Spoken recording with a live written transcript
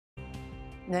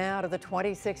Now to the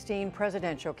 2016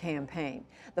 presidential campaign.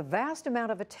 The vast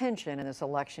amount of attention in this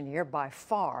election year by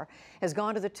far has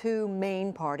gone to the two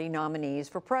main party nominees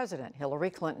for president, Hillary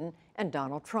Clinton and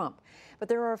Donald Trump. But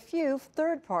there are a few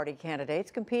third-party candidates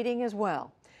competing as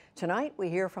well. Tonight, we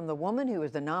hear from the woman who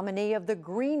is the nominee of the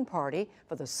Green Party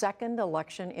for the second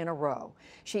election in a row.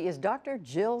 She is Dr.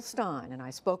 Jill Stein, and I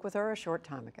spoke with her a short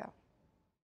time ago.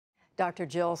 Dr.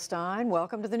 Jill Stein,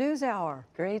 welcome to the NewsHour.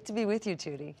 Great to be with you,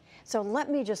 Judy. So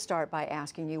let me just start by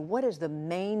asking you, what is the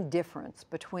main difference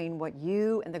between what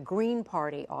you and the Green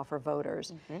Party offer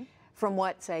voters from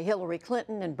what, say, Hillary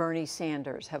Clinton and Bernie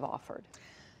Sanders have offered?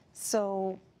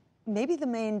 So maybe the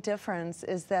main difference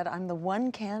is that I'm the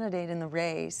one candidate in the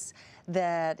race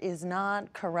that is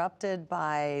not corrupted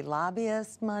by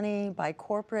lobbyist money, by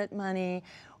corporate money,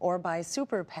 or by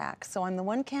super PACs. So I'm the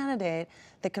one candidate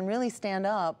that can really stand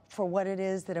up for what it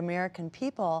is that American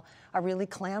people are really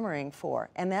clamoring for.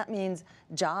 And that means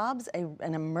jobs, an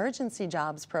emergency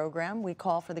jobs program. We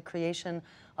call for the creation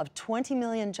of 20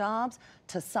 million jobs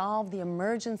to solve the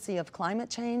emergency of climate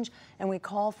change. And we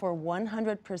call for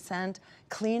 100%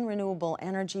 clean renewable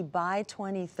energy by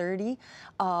 2030.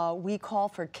 We call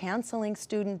for canceling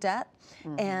student debt.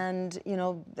 And, you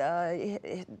know,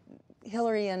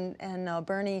 Hillary and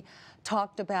Bernie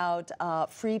talked about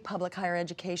free public higher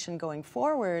education going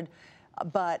forward,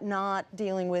 but not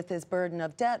dealing with this burden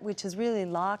of debt, which has really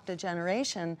locked a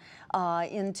generation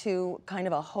into kind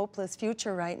of a hopeless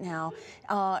future right now.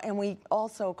 And we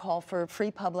also call for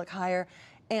free public higher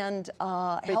and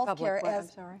healthcare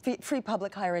as free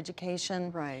public higher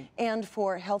education, and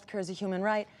for healthcare as a human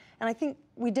right. And I think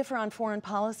we differ on foreign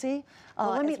policy. Well,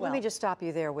 let me just stop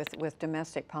you there with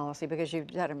domestic policy, because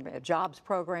you've had a jobs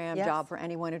program, job for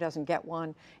anyone who doesn't get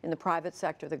one in the private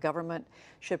sector. The government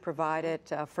should provide it,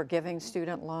 forgiving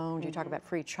student loans. You talk about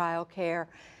free child care,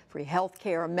 free health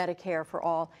care, Medicare for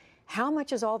all. How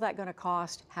much is all that going to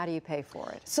cost? How do you pay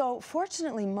for it? So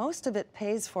fortunately, most of it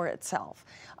pays for itself.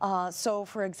 So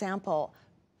for example,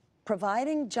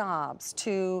 providing jobs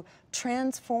to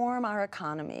transform our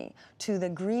economy to the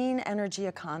green energy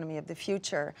economy of the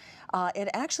future, it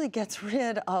actually gets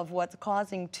rid of what's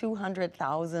causing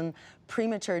 200,000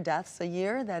 premature deaths a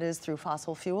year, that is through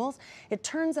fossil fuels. It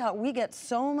turns out we get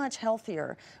so much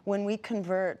healthier when we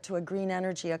convert to a green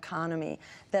energy economy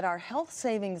that our health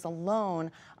savings alone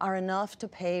are enough to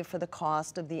pay for the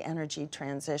cost of the energy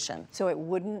transition. So it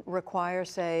wouldn't require,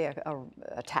 say,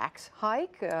 a tax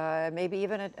hike, maybe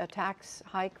even a tax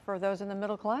hike for those in the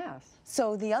middle class?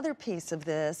 So the other piece of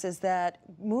this is that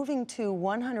moving to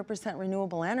 100%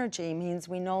 renewable energy means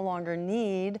we no longer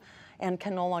need and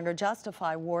can no longer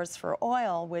justify wars for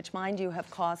oil, which, mind you, have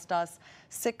cost us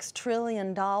 $6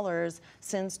 trillion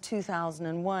since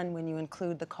 2001 when you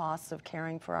include the costs of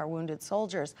caring for our wounded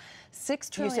soldiers. $6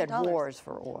 trillion. You said wars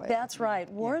for oil. That's right,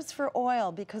 wars for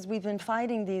oil, because we've been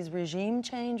fighting these regime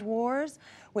change wars,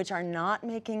 which are not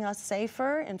making us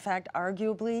safer. In fact,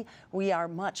 arguably, we are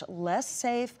much less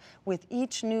safe with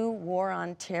each new war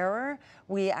on terror.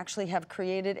 We actually have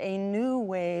created a new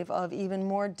wave of even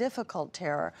more difficult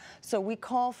terror. So we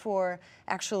call for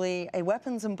actually a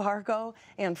weapons embargo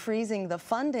and freezing the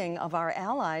funding of our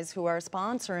allies who are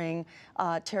sponsoring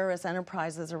terrorist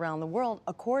enterprises around the world,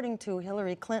 according to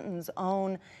Hillary Clinton's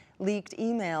own leaked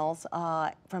emails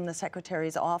from the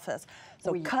Secretary's office.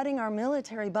 So cutting our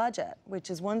military budget, which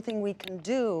is one thing we can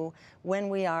do when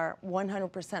we are 100%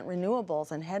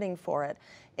 renewables and heading for it,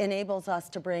 enables us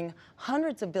to bring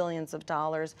hundreds of billions of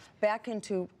dollars back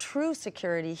into true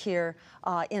security here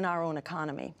in our own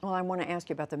economy. Well, I want to ask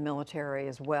you about the military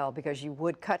as well, because you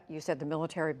would cut, you said, the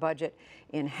military budget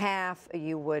in half.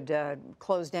 You would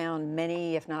close down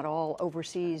many, if not all,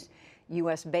 overseas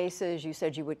U.S. bases. You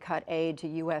said you would cut aid to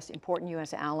important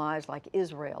U.S. allies like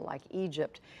Israel, like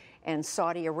Egypt, and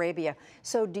Saudi Arabia.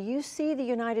 So do you see the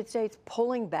United States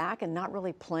pulling back and not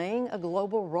really playing a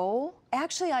global role?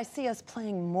 Actually, I see us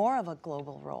playing more of a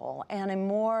global role and a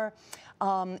more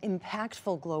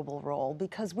impactful global role,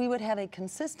 because we would have a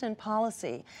consistent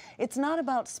policy. It's not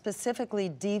about specifically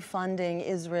defunding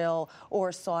Israel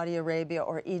or Saudi Arabia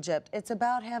or Egypt. It's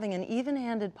about having an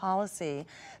even-handed policy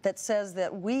that says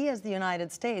that we as the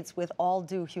United States, with all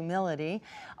due humility,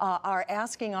 are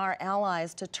asking our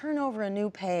allies to turn over a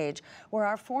new page where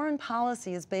our foreign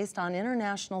policy is based on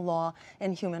international law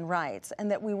and human rights, and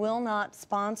that we will not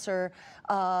sponsor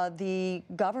the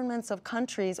governments of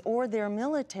countries or their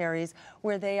militaries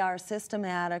where they are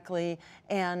systematically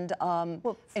and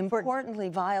importantly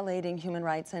violating human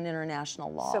rights and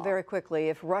international law. So very quickly,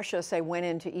 if Russia, say, went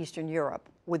into Eastern Europe,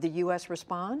 would the U.S.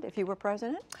 respond if you were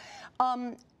president?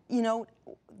 you know,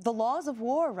 the laws of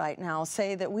war right now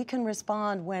say that we can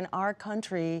respond when our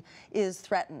country is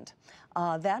threatened.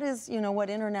 That is, you know, what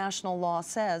international law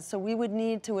says. So we would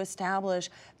need to establish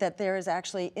that there is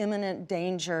actually imminent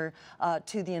danger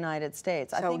to the United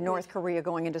States. So North Korea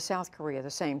going into South Korea, the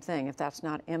same thing. If that's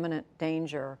not imminent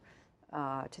danger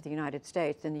to the United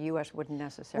States, then the U.S. wouldn't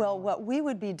necessarily. Well, what we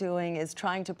would be doing is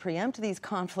trying to preempt these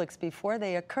conflicts before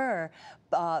they occur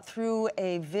through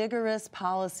a vigorous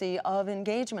policy of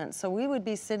engagement. So we would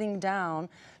be sitting down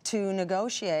to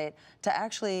negotiate to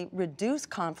actually reduce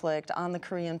conflict on the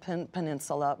Korean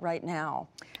Peninsula right now.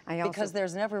 Because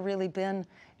there's never really been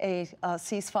a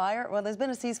ceasefire. Well, there's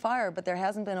been a ceasefire, but there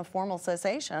hasn't been a formal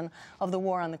cessation of the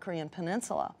war on the Korean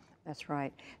Peninsula. That's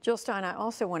right. Jill Stein, I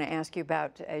also want to ask you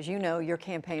about, as you know, your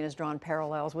campaign has drawn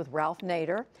parallels with Ralph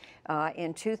Nader.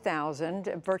 In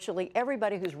 2000, virtually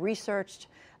everybody who's researched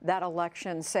that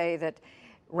election say that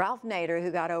Ralph Nader, who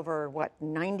got over,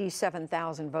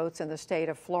 97,000 votes in the state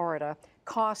of Florida,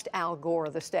 cost Al Gore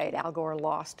the state. Al Gore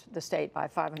lost the state by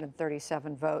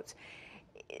 537 votes.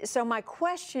 So my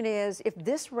question is, if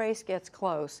this race gets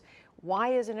close, why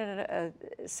isn't it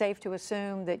safe to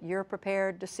assume that you're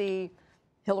prepared to see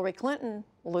Hillary Clinton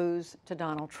lose to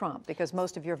Donald Trump, because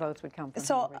most of your votes would come from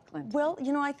Hillary Clinton? Well,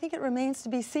 you know, I think it remains to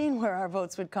be seen where our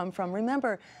votes would come from.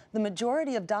 Remember, the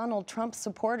majority of Donald Trump's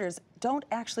supporters don't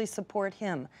actually support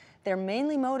him. They're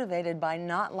mainly motivated by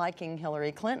not liking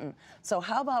Hillary Clinton. So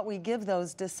how about we give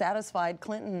those dissatisfied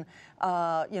Clinton,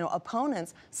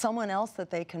 opponents someone else that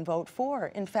they can vote for?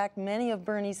 In fact, many of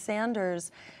Bernie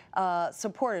Sanders'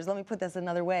 supporters, let me put this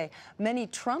another way, many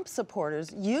Trump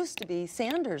supporters used to be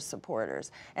Sanders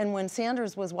supporters. And when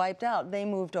Sanders was wiped out, they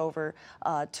moved over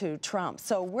to Trump.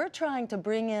 So we're trying to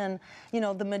bring in,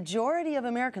 the majority of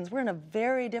Americans. We're in a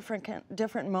very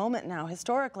different moment now,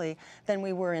 historically, than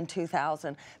we were in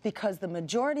 2000, because the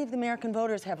majority of the American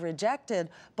voters have rejected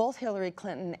both Hillary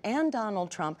Clinton and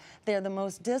Donald Trump. They're the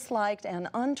most disliked and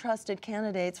untrusted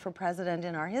candidates for president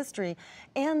in our history,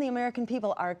 and the American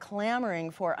people are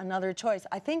clamoring for another choice.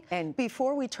 I think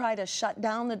before we try to shut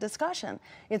down the discussion,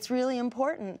 it's really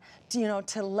important,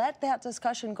 to let that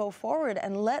discussion go forward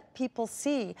and let people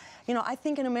see. I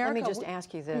think in America. Let me just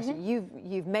ask you this.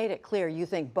 You've made it clear you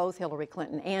think both Hillary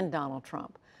Clinton and Donald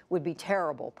Trump would be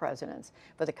terrible presidents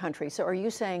for the country. So are you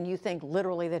saying you think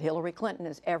literally that Hillary Clinton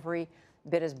is every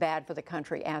bit as bad for the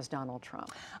country as Donald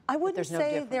Trump? I wouldn't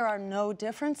say there are no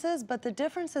differences, but the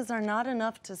differences are not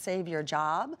enough to save your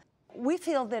job. We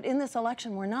feel that in this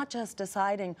election, we're not just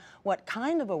deciding what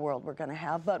kind of a world we're going to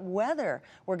have, but whether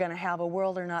we're going to have a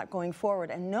world or not going forward.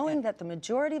 And knowing that the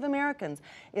majority of Americans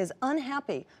is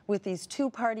unhappy with these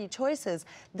two-party choices,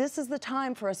 this is the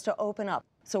time for us to open up.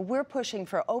 So we're pushing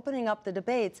for opening up the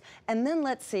debates, and then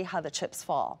let's see how the chips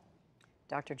fall.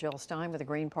 Dr. Jill Stein with the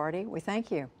Green Party, we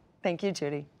thank you. Thank you,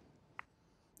 Judy.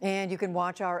 And you can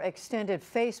watch our extended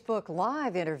Facebook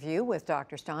Live interview with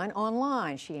Dr. Stein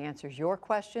online. She answers your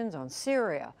questions on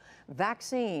Syria,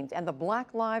 vaccines, and the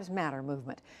Black Lives Matter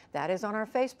movement. That is on our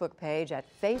Facebook page at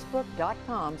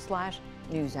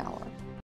facebook.com/newshour.